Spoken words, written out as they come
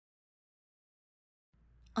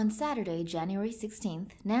On Saturday, January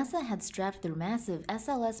 16th, NASA had strapped their massive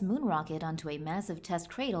SLS moon rocket onto a massive test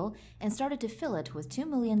cradle and started to fill it with 2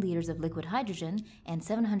 million liters of liquid hydrogen and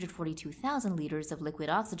 742,000 liters of liquid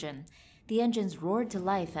oxygen. The engines roared to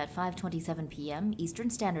life at 5:27 p.m. Eastern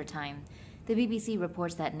Standard Time. The BBC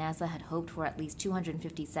reports that NASA had hoped for at least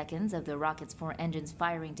 250 seconds of the rocket's 4 engines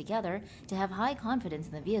firing together to have high confidence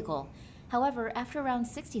in the vehicle. However, after around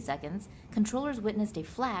 60 seconds, controllers witnessed a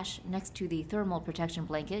flash next to the thermal protection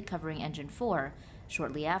blanket covering engine 4.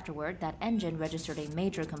 Shortly afterward, that engine registered a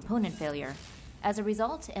major component failure. As a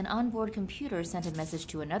result, an onboard computer sent a message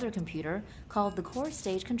to another computer called the core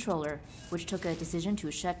stage controller, which took a decision to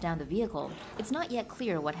shut down the vehicle. It's not yet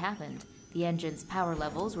clear what happened. The engine's power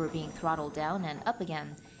levels were being throttled down and up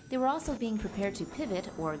again. They were also being prepared to pivot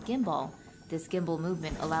or gimbal. This gimbal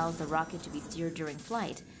movement allows the rocket to be steered during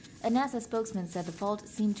flight. A NASA spokesman said the fault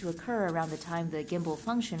seemed to occur around the time the gimbal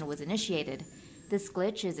function was initiated. This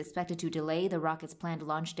glitch is expected to delay the rocket's planned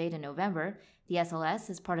launch date in November. The SLS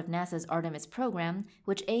is part of NASA's Artemis program,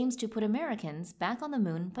 which aims to put Americans back on the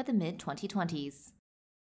moon by the mid-2020s.